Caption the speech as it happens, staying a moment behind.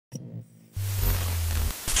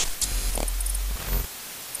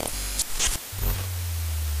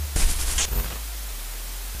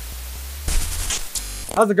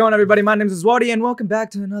How's it going, everybody? My name is Zwadi, and welcome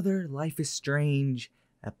back to another Life is Strange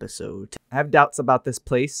episode. I have doubts about this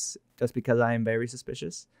place just because I am very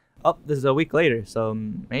suspicious. Oh, this is a week later, so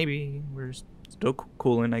maybe we're still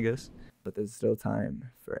cooling, I guess. But there's still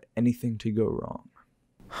time for anything to go wrong.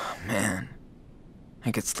 Oh, man,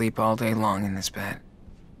 I could sleep all day long in this bed,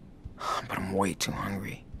 but I'm way too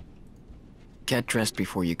hungry. Get dressed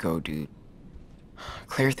before you go, dude.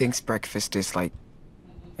 Claire thinks breakfast is like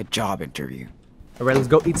a job interview. Alright, let's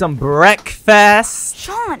go eat some breakfast.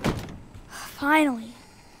 Sean! Finally.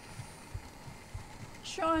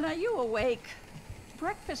 Sean, are you awake?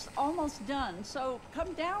 Breakfast's almost done, so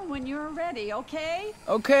come down when you're ready, okay?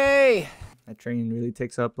 Okay. That train really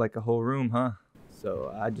takes up like a whole room, huh?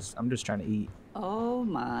 So I'm just trying to eat. Oh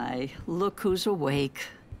my, look who's awake.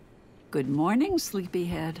 Good morning,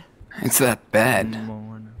 sleepyhead. It's that bad.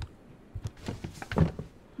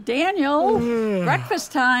 Daniel,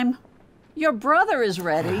 breakfast time. Your brother is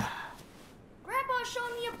ready. Grandpa's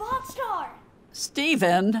showing me a boxcar!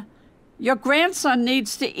 Stephen, your grandson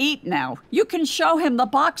needs to eat now. You can show him the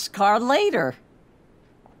boxcar later.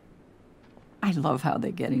 I love how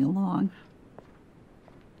they're getting along.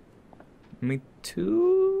 Me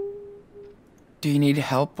too? Do you need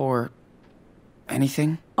help or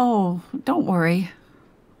anything? Oh, don't worry.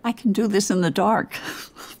 I can do this in the dark.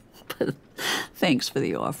 But thanks for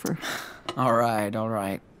the offer. All right.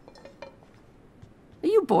 Are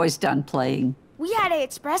you boys done playing? We had a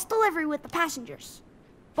express delivery with the passengers,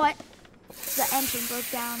 but the engine broke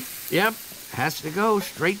down. Yep, has to go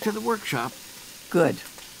straight to the workshop. Good.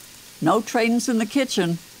 No trains in the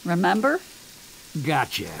kitchen, remember?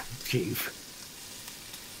 Gotcha, Chief.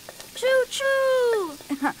 Choo-choo!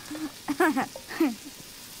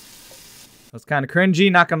 That's kind of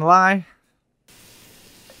cringy, not gonna lie.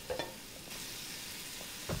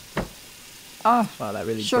 Oh, Wow, that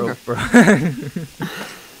really sugar. broke, bro.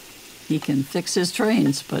 He can fix his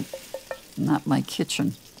trains, but not my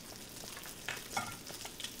kitchen.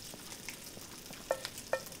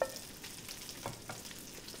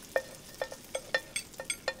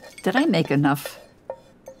 Did I make enough?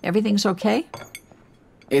 Everything's okay?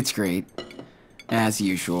 It's great, as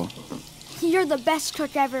usual. You're the best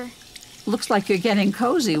cook ever. Looks like you're getting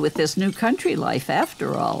cozy with this new country life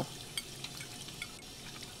after all.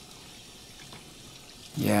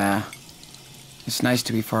 Yeah, it's nice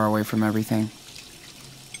to be far away from everything.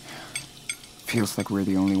 Feels like we're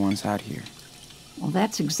the only ones out here. Well,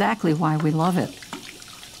 that's exactly why we love it.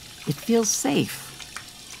 It feels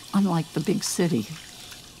safe, unlike the big city.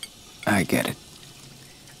 I get it.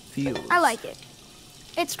 Feels. I like it.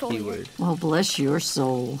 It's cool here. Keyword. Well, bless your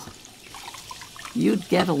soul. You'd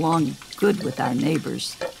get along good with our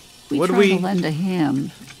neighbors. We Would try we? to lend a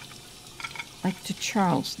hand, like to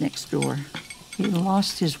Charles next door. He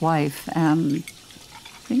lost his wife, and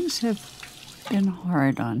things have been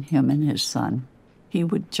hard on him and his son. He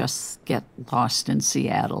would just get lost in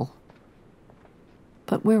Seattle.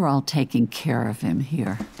 But we're all taking care of him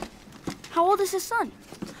here. How old is his son?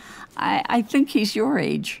 I think he's your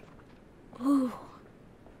age. Ooh,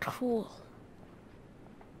 cool.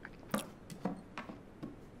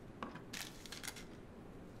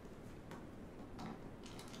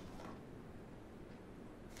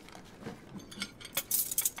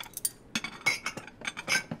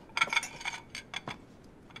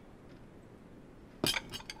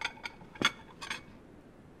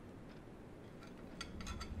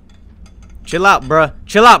 Chill out, bruh.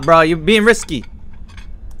 Chill out, bro. You're being risky.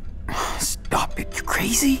 Stop it, you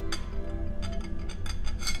crazy?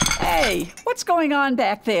 Hey, what's going on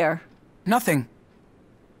back there? Nothing.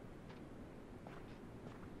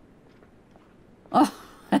 Oh,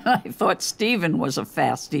 I thought Stephen was a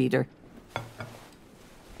fast eater.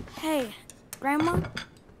 Hey, Grandma,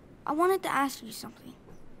 I wanted to ask you something.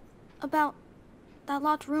 About that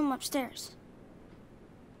locked room upstairs.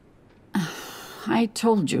 I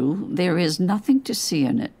told you there is nothing to see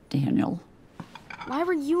in it, Daniel. Why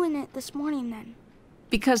were you in it this morning then?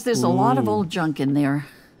 Because there's a lot of old junk in there.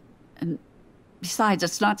 And besides,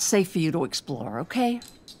 it's not safe for you to explore, okay?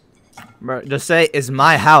 Bro, just say it's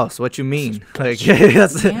my house. What you mean? Like,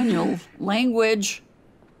 that's Daniel, language.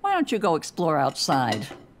 Why don't you go explore outside?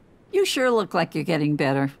 You sure look like you're getting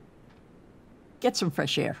better. Get some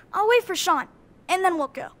fresh air. I'll wait for Sean, and then we'll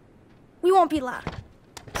go. We won't be loud.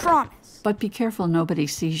 Promise. But be careful nobody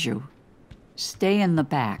sees you. Stay in the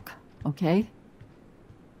back, okay?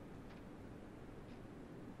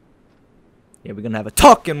 Yeah, we're gonna have a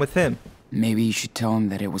talking with him. Maybe you should tell him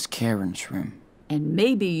that it was Karen's room. And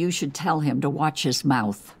maybe you should tell him to watch his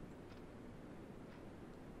mouth.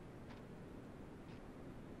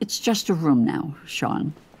 It's just a room now,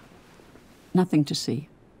 Sean. Nothing to see.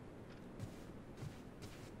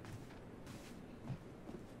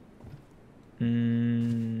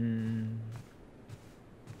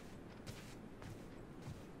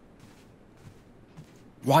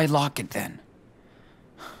 Why lock it then?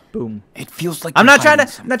 Boom. It feels like I'm you're not trying to.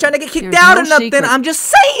 hiding I'm not trying to get kicked There's out no or nothing. secret. I'm just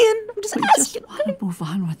saying. I'm just We asking. just want to move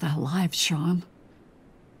on with our lives, Sean.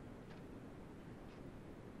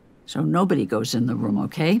 So nobody goes in the room,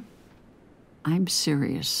 okay? I'm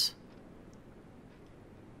serious.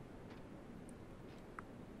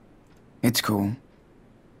 It's cool.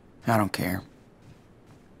 I don't care.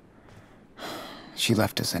 She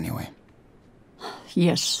left us anyway.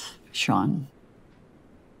 Yes, Sean.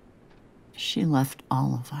 She left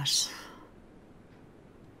all of us.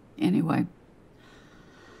 Anyway,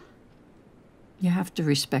 you have to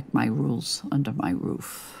respect my rules under my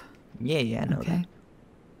roof, Yeah, I know okay?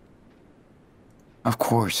 Of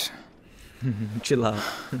course. that. Chill out.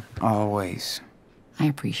 Always. I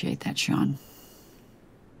appreciate that, Sean.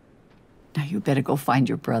 Now you better go find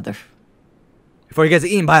your brother. Before he gets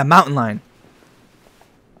eaten by a mountain lion.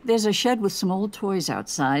 There's a shed with some old toys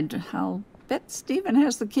outside. I'll bet Stephen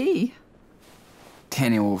has the key.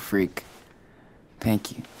 Daniel will freak.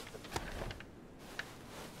 Thank you.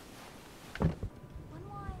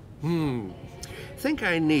 Think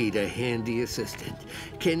I need a handy assistant.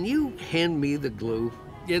 Can you hand me the glue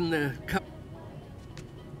in the cup?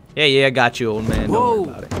 Yeah, I got you, old man. Don't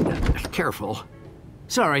worry Whoa! about it. Careful.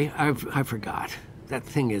 Sorry, I forgot. That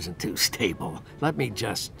thing isn't too stable. Let me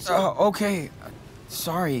just... Okay.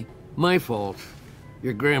 Sorry. My fault.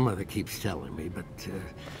 Your grandmother keeps telling me, but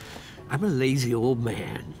I'm a lazy old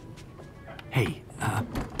man. Hey,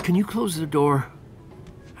 can you close the door?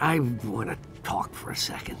 I want to talk for a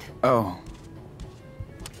second. Oh.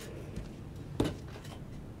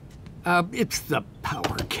 It's the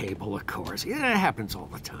power cable, of course. Yeah, it happens all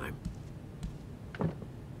the time. What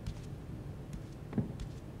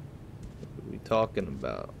are we talking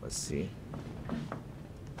about? Let's see.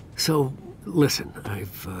 So, listen,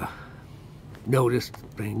 I've noticed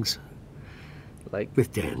things Like,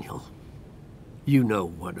 with Daniel. You know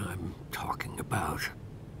what I'm talking about,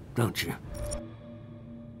 don't you?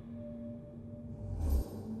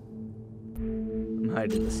 I'm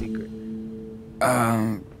hiding the secret.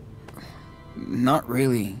 Not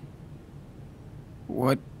really.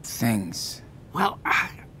 What things? Well,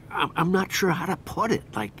 I'm not sure how to put it.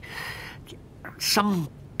 Like, some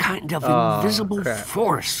kind of invisible crap.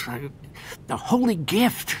 force. Like, the holy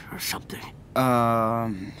gift or something.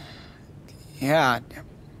 Yeah.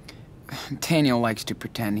 Daniel likes to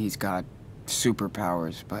pretend he's got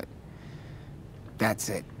superpowers, but that's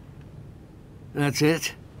it. That's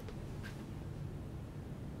it?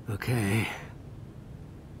 Okay.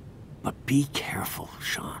 But be careful,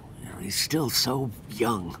 Sean. You know, he's still so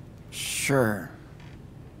young. Sure.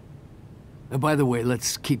 And by the way,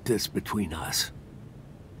 let's keep this between us.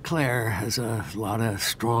 Claire has a lot of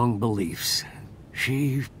strong beliefs.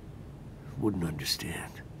 She wouldn't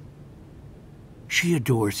understand. She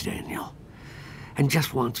adores Daniel and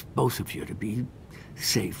just wants both of you to be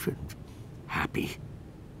safe and happy.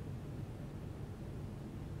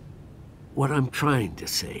 What I'm trying to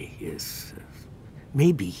say is,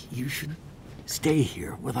 maybe you should stay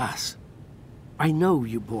here with us. I know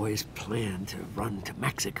you boys plan to run to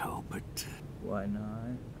Mexico, but... Why not?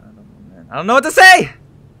 I don't know, man. I don't know what to say!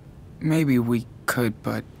 Maybe we could,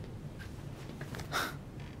 but...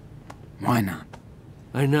 why not?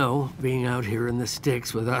 I know being out here in the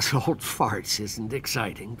sticks with us old farts isn't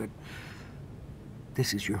exciting, but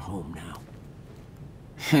this is your home now.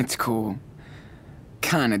 It's cool.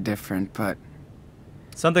 Kinda different, but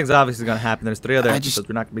Something's obviously gonna happen. There's 3 other I episodes. just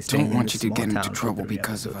We're not gonna be staying don't in want this you to small get into town for trouble 3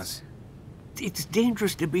 because of episodes. us. It's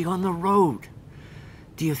dangerous to be on the road.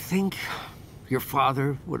 Do you think your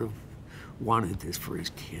father would have wanted this for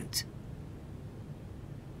his kids?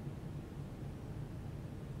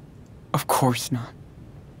 Of course not.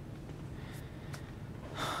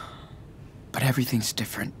 But everything's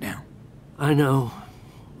different now. I know.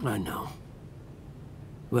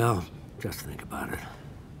 Well, just think about it.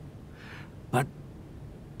 But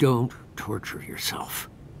don't torture yourself.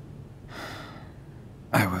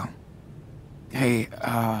 I will. Hey,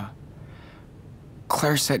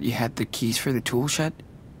 Claire said you had the keys for the tool shed?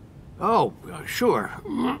 Oh, sure.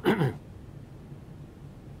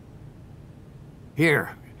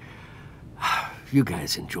 Here. You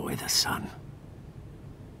guys enjoy the sun.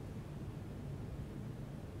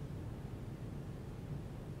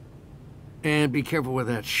 And be careful with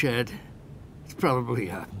that shed. It's probably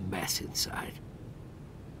a mess inside.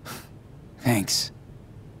 Thanks.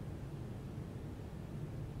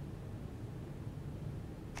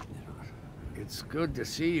 It's good to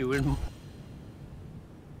see you in...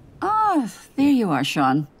 Ah, there you are,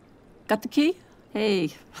 Sean. Got the key?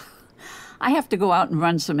 Hey, I have to go out and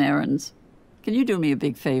run some errands. Can you do me a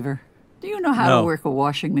big favor? Do you know how No. to work a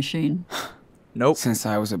washing machine? Nope. Since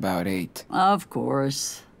I was about 8. Of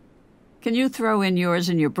course. Can you throw in yours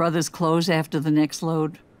and your brother's clothes after the next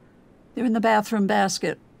load? They're in the bathroom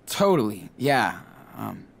basket. Totally, yeah.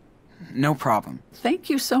 No problem. Thank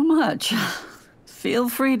you so much. Feel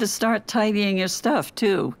free to start tidying your stuff,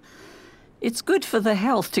 too. It's good for the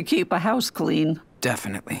health to keep a house clean.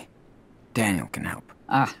 Definitely. Daniel can help.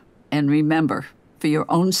 Ah, and remember, for your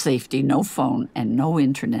own safety, no phone and no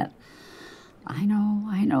internet. I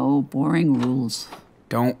know, boring rules.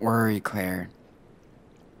 Don't worry, Claire.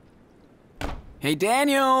 Hey,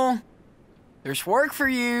 Daniel! There's work for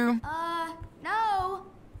you. No.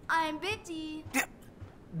 I'm busy.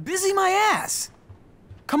 Busy my ass.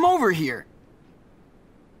 Come over here.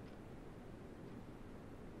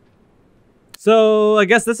 So I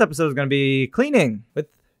guess this episode is gonna be cleaning with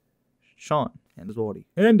Sean and Zwardy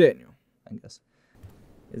and Daniel. I guess.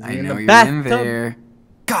 Is he I in know the you're bathtub? in there.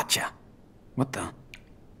 Gotcha. What the?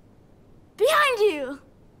 Behind you.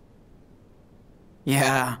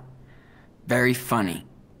 Yeah. Very funny.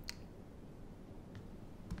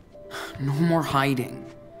 No more hiding.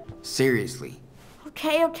 Seriously.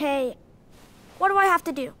 Okay. What do I have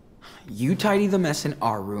to do? You tidy the mess in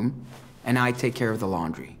our room, and I take care of the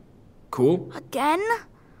laundry. Cool? Again?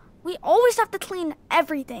 We always have to clean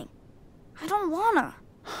everything. I don't wanna.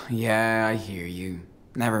 Yeah, I hear you.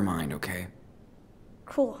 Never mind, okay?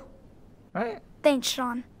 Cool. Right? Thanks,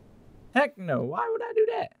 Sean. Heck no. Why would I do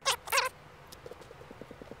that?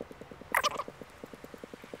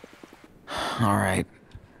 Alright.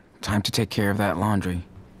 Time to take care of that laundry.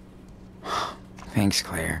 Thanks,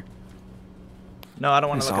 Claire. No, I don't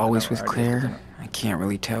want to. As always with Claire, I can't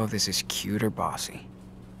really tell if this is cute or bossy.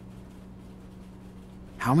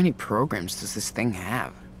 How many programs does this thing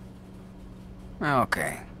have?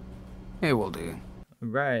 Okay. It will do.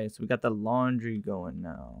 Right. So we got the laundry going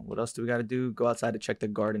now. What else do we got to do? Go outside to check the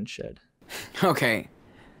garden shed. Okay.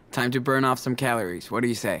 Time to burn off some calories. What do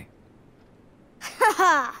you say?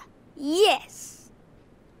 Haha. Yes.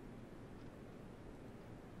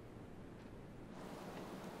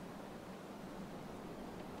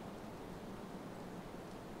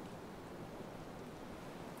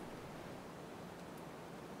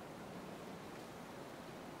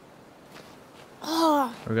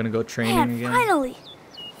 Oh, We're gonna go training man, again. finally.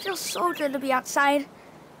 Feels so good to be outside.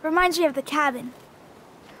 Reminds me of the cabin.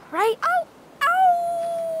 Right? Ow!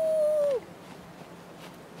 Ow!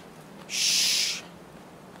 Shh.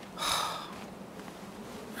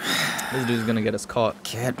 This dude's gonna get us caught.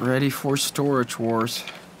 Get ready for storage wars.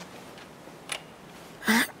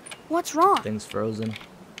 What's wrong? Thing's frozen.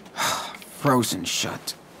 Frozen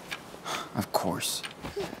shut. Of course.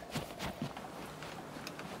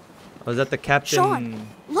 Oh, is that the captain? Sean,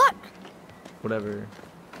 look! Whatever.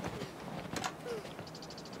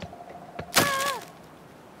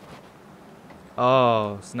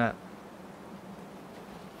 Oh, snap.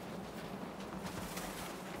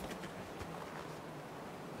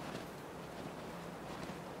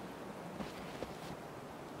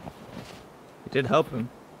 It did help him.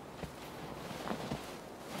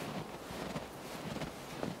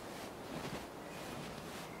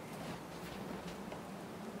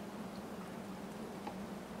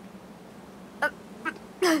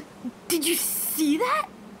 Did you see that?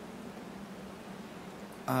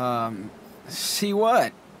 See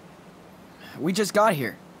what? We just got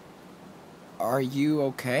here. Are you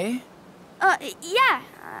okay? Yeah.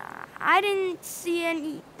 I didn't see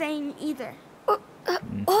anything either.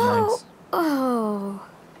 Nice. Oh,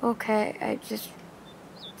 okay. I just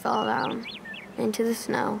fell down into the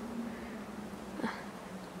snow.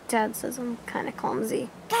 Dad says I'm kind of clumsy.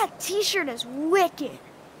 That t-shirt is wicked.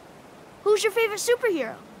 Who's your favorite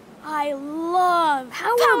superhero? I love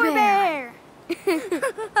Power Bear.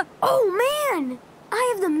 Oh man!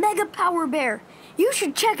 I have the Mega Power Bear. You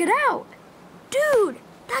should check it out. Dude,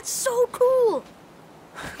 that's so cool.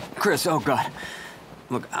 Chris, oh God.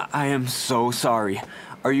 Look, I am so sorry.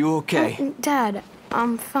 Are you okay? Dad,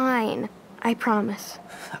 I'm fine. I promise.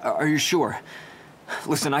 Are you sure?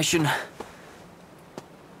 Listen, I shouldn't...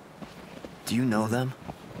 Do you know them?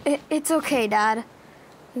 It's okay, Dad.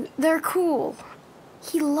 They're cool.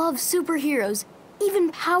 He loves superheroes,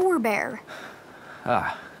 even Power Bear.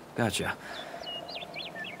 Ah, gotcha.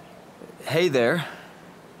 Hey there.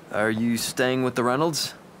 Are you staying with the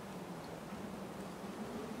Reynolds?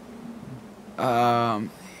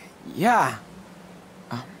 Yeah.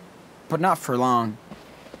 But not for long.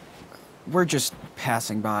 We're just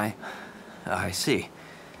passing by. I see.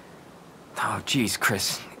 Oh, jeez,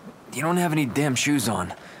 Chris. You don't have any damn shoes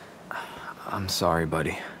on. I'm sorry,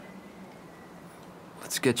 buddy.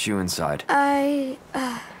 Let's get you inside.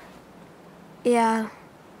 Yeah.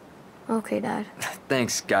 Okay, Dad.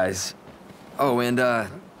 Thanks, guys. Oh, and,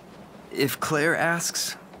 if Claire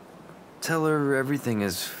asks, tell her everything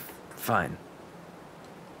is fine.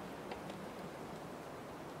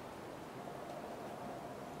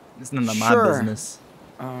 It's none of my Sure. business.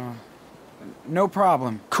 No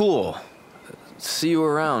problem. Cool. See you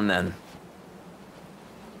around, then.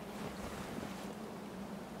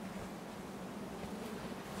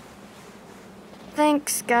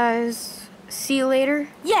 Thanks, guys. See you later.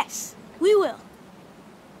 Yes, we will.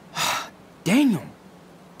 Daniel,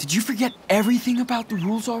 did you forget everything about the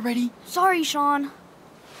rules already? Sorry, Sean.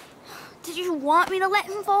 Did you want me to let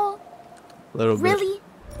him fall? A little bit. Really?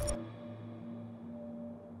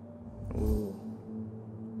 Ooh.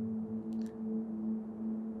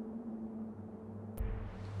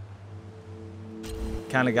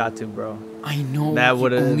 Kind of got to, bro. I know That he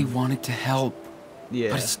would've- only wanted to help,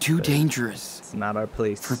 Yeah. but it's too dangerous It's not our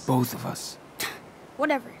place. for both of us.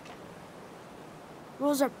 Whatever.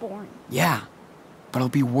 Rules are boring. Yeah, but it'll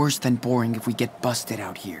be worse than boring if we get busted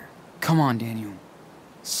out here. Come on, Daniel.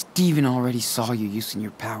 Steven already saw you using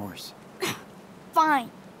your powers. Fine.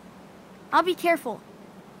 I'll be careful.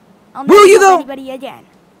 I'll Will never you, help though? anybody again.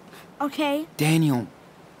 Okay? Daniel,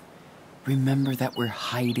 remember that we're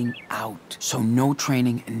hiding out, so no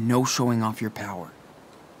training and no showing off your power.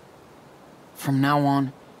 From now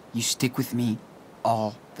on, you stick with me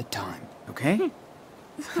all the time, okay?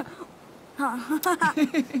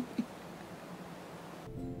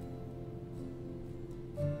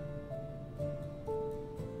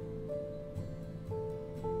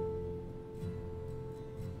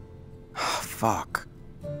 Fuck.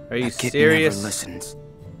 Are you That kid serious? never listens.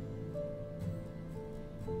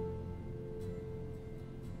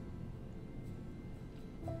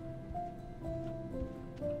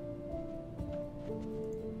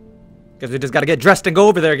 Guess we just gotta get dressed and go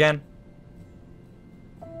over there again.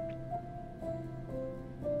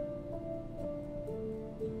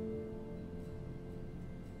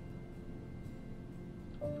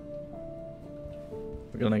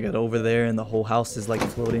 We're gonna get over there and the whole house is like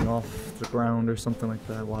floating off the ground or something like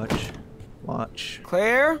that. Watch. Watch.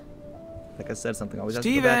 Claire? Like I said, something always has to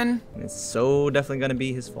go back. Steven? And it's so definitely gonna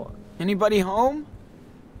be his fault. Anybody home?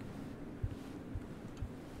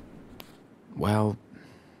 Well,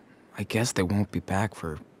 I guess they won't be back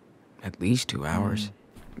for at least 2 hours.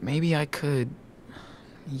 Maybe I could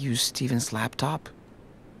use Steven's laptop?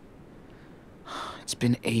 It's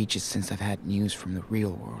been ages since I've had news from the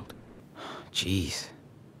real world. Jeez.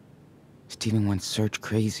 Steven went search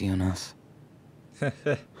crazy on us.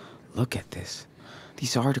 Look at this.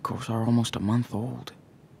 These articles are almost a month old.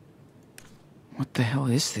 What the hell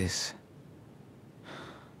is this?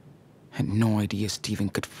 Had no idea Steven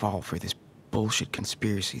could fall for this bullshit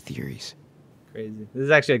conspiracy theories. Crazy. This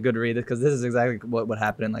is actually a good read because this is exactly what would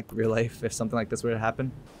happen in like real life if something like this were to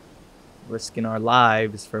happen. Risking our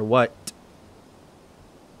lives for what?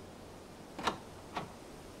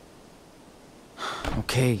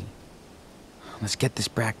 Okay. Let's get this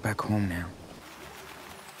brat back home now.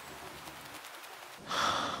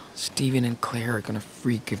 Steven and Claire are gonna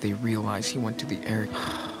freak if they realize he went to the air.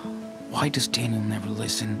 Why does Daniel never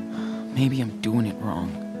listen? Maybe I'm doing it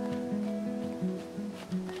wrong.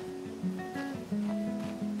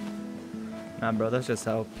 Nah, bro, that's just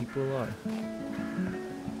how people are.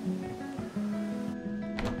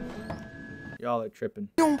 Y'all are tripping.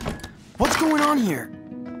 What's going on here?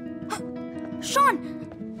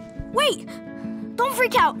 Sean! Wait! Don't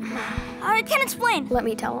freak out! I can't explain. Let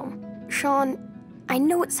me tell him. Sean, I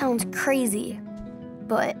know it sounds crazy,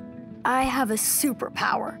 but I have a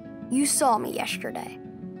superpower. You saw me yesterday.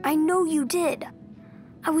 I know you did.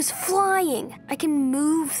 I was flying. I can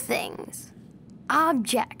move things,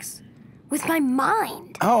 objects, with my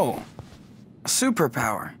mind. Oh, a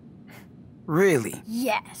superpower. Really?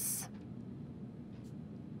 Yes.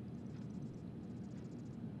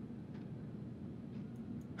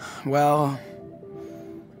 Well,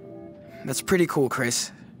 that's pretty cool,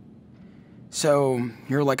 Chris. So,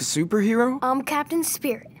 you're like a superhero? I'm Captain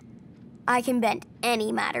Spirit. I can bend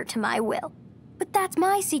any matter to my will. But that's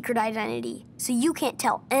my secret identity, so you can't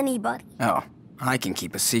tell anybody. Oh, I can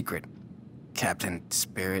keep a secret, Captain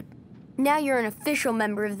Spirit. Now you're an official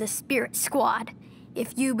member of the Spirit Squad.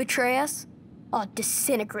 If you betray us, I'll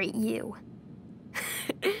disintegrate you.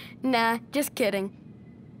 Nah, just kidding.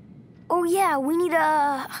 Oh yeah, we need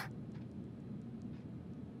a...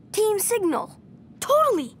 team signal.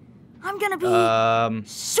 Totally! I'm gonna be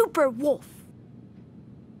Super Wolf.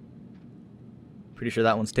 Pretty sure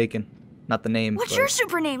that one's taken. Not the name. What's but... your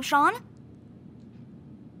super name, Sean?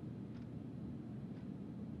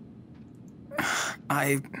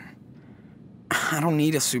 I don't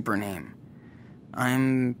need a super name.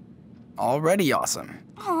 I'm already awesome.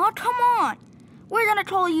 Aw, come on. We're gonna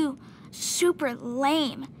call you Super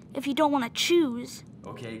Lame if you don't want to choose.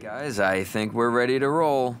 Okay, guys, I think we're ready to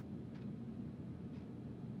roll.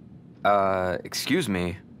 Excuse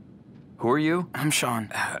me. Who are you? I'm Sean.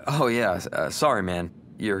 Oh, yeah, sorry, man.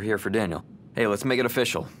 You're here for Daniel. Hey, let's make it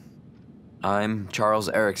official. I'm Charles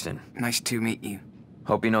Erickson. Nice to meet you.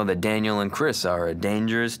 Hope you know that Daniel and Chris are a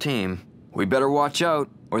dangerous team. We better watch out,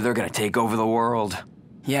 or they're gonna take over the world.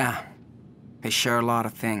 Yeah, they share a lot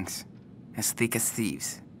of things. As thick as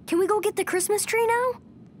thieves. Can we go get the Christmas tree now?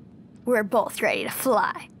 We're both ready to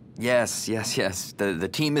fly. Yes. The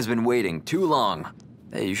team has been waiting too long.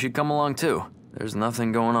 Hey, you should come along too. There's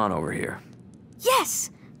nothing going on over here. Yes!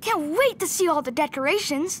 Can't wait to see all the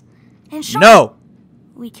decorations. And Sean, No!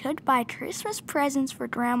 we could buy Christmas presents for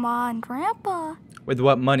Grandma and Grandpa. With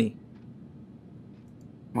what money?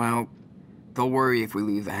 Well, they'll worry if we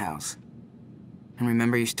leave the house. And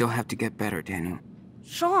remember, you still have to get better, Daniel.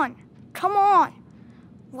 Sean, come on.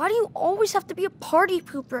 Why do you always have to be a party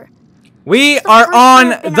pooper? We It's the are first time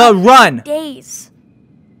on I've been the out in run! Days.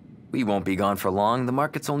 We won't be gone for long. The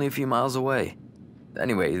market's only a few miles away.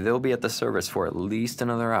 Anyway, they'll be at the service for at least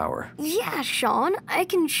another hour. Yeah, Sean, I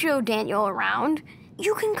can show Daniel around.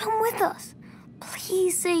 You can come with us.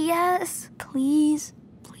 Please say yes. Please,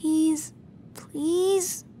 please,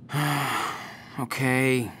 please.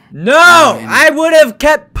 Okay, No! Fine. I would have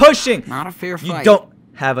kept pushing! not a fair You fight. don't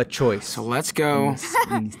have a choice. So let's go.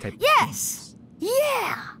 In these type of Yes!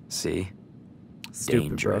 Yeah! See? Stupid, bro.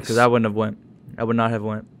 Dangerous. Because I wouldn't have went. I would not have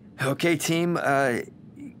went. Okay, team,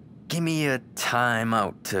 give me a time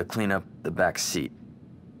out to clean up the back seat.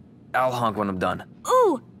 I'll honk when I'm done.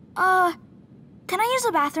 Ooh, can I use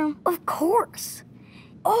the bathroom? Of course.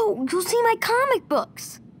 Oh, you'll see my comic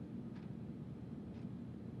books.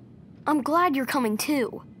 I'm glad you're coming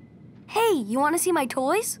too. Hey, you want to see my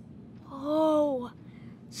toys? Oh,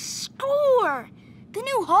 score! The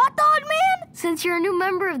new hot dog man? Since you're a new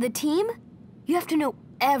member of the team, you have to know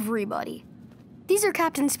everybody. These are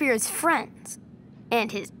Captain Spirit's friends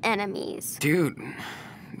and his enemies. Dude,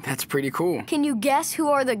 that's pretty cool. Can you guess who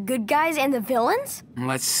are the good guys and the villains?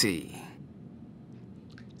 Let's see.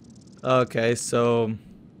 Okay, so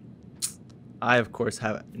I of course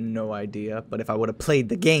have no idea, but if I would have played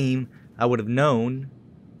the game, I would have known,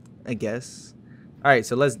 I guess. All right,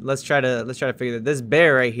 so let's try to figure that this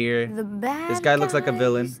bear right here. The bad This guy looks like a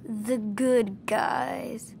villain. guys, The good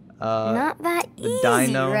guys. Uh, Not that the easy,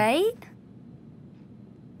 dino. right?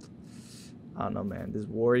 I don't know, man. This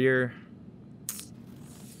warrior.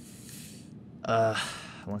 I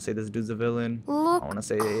want to say this dude's a villain. Look I want to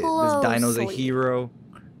say this dino's a closely. hero.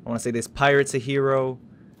 I want to say this pirate's a hero.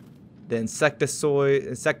 The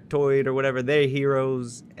insectoid or whatever, they're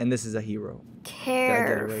heroes, and this is a hero. get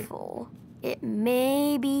it right. Careful. It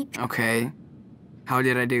may be. Okay, how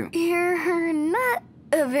did I do? You're not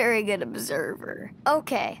a very good observer.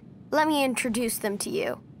 Okay, let me introduce them to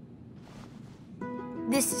you.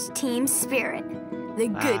 This is Team Spirit, the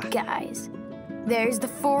good guys. There's the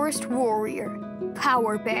Forest Warrior,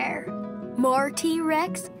 Power Bear, Marty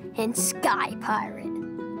Rex, and Sky Pirate.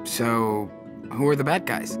 So, who are the bad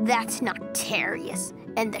guys? That's Noctarius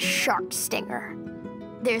and the Shark Stinger.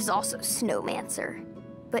 There's also Snowmancer,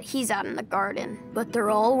 but he's out in the garden. But they're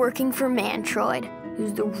all working for Mantroid,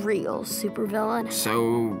 who's the real supervillain,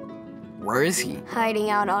 So, where is he? hiding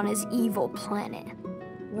out on his evil planet,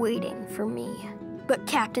 waiting for me. But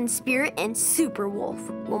Captain Spirit and Super Wolf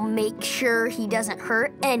will make sure he doesn't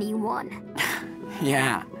hurt anyone.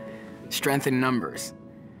 Yeah, strength in numbers.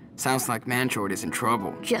 Sounds like Mantroid is in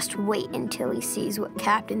trouble. Just wait until he sees what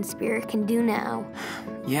Captain Spirit can do now.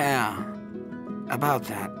 Yeah, about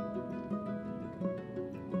that.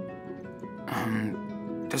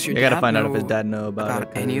 Does your You dad gotta find out if know his dad know about it.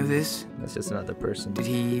 any of 'cause this? That's just another person. Did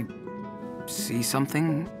he see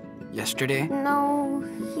something yesterday? No,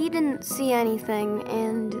 he didn't see anything,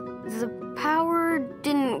 and the power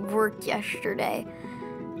didn't work yesterday.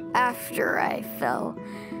 After I fell.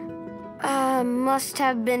 Must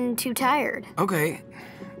have been too tired. Okay,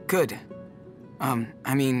 good.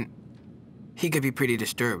 I mean, he could be pretty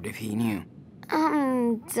disturbed if he knew.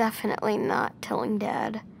 I'm definitely not telling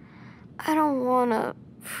Dad. I don't want to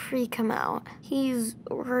freak him out. He's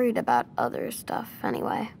worried about other stuff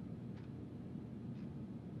anyway.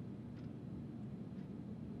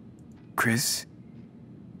 Chris,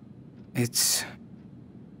 it's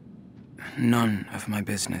none of my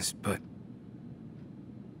business, but...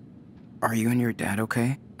 Are you and your dad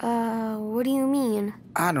okay? What do you mean?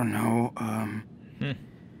 I don't know,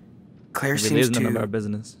 Claire It really seems is none of our to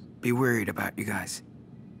business. be worried about you guys.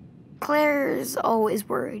 Claire's always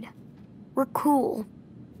worried. We're cool.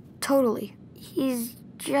 Totally. He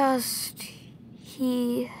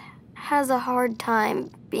has a hard time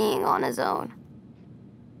being on his own.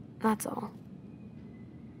 That's all.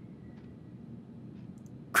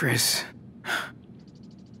 Chris,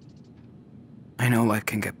 I know life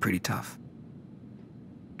can get pretty tough.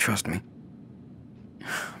 Trust me.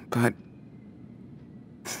 But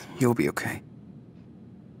you'll be okay.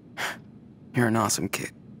 You're an awesome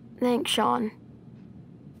kid. Thanks, Sean.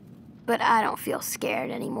 But I don't feel scared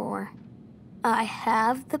anymore. I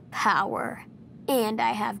have the power. And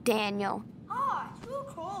I have Daniel. Oh, too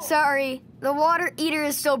cold. Sorry, the water heater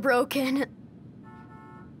is still broken.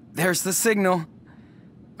 There's the signal.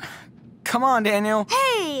 Come on, Daniel.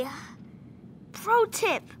 Hey! Pro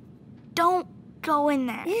tip. Don't go in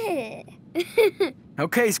there. Yeah.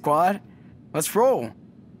 Okay, squad. Let's roll.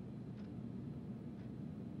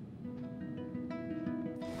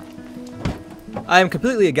 I am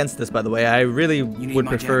completely against this, by the way. I really need would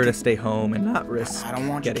my prefer to jacket? stay home and not risk I don't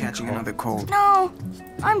want you getting catching cold. another cold. No,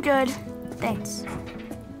 I'm good. Thanks.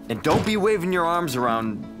 And don't be waving your arms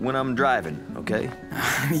around when I'm driving, okay?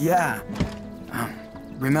 Yeah.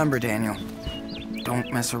 Remember, Daniel,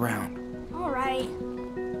 don't mess around. All right.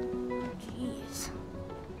 Jeez.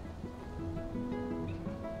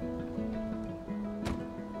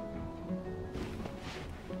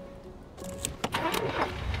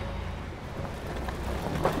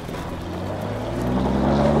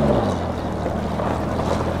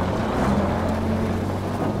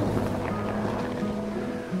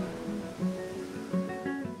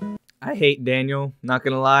 I hate Daniel, not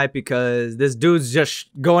gonna lie, because this dude's just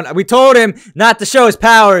going. We told him not to show his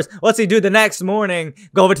powers. What's he do the next morning?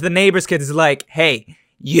 Go over to the neighbor's kids, is like, hey,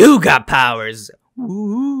 you got powers.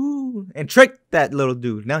 Ooh, and trick that little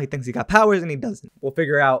dude. Now he thinks he got powers and he doesn't. We'll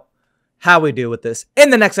figure out how we deal with this in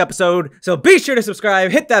the next episode. So be sure to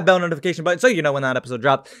subscribe, hit that bell notification button so you know when that episode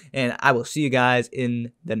drops. And I will see you guys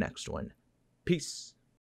in the next one. Peace.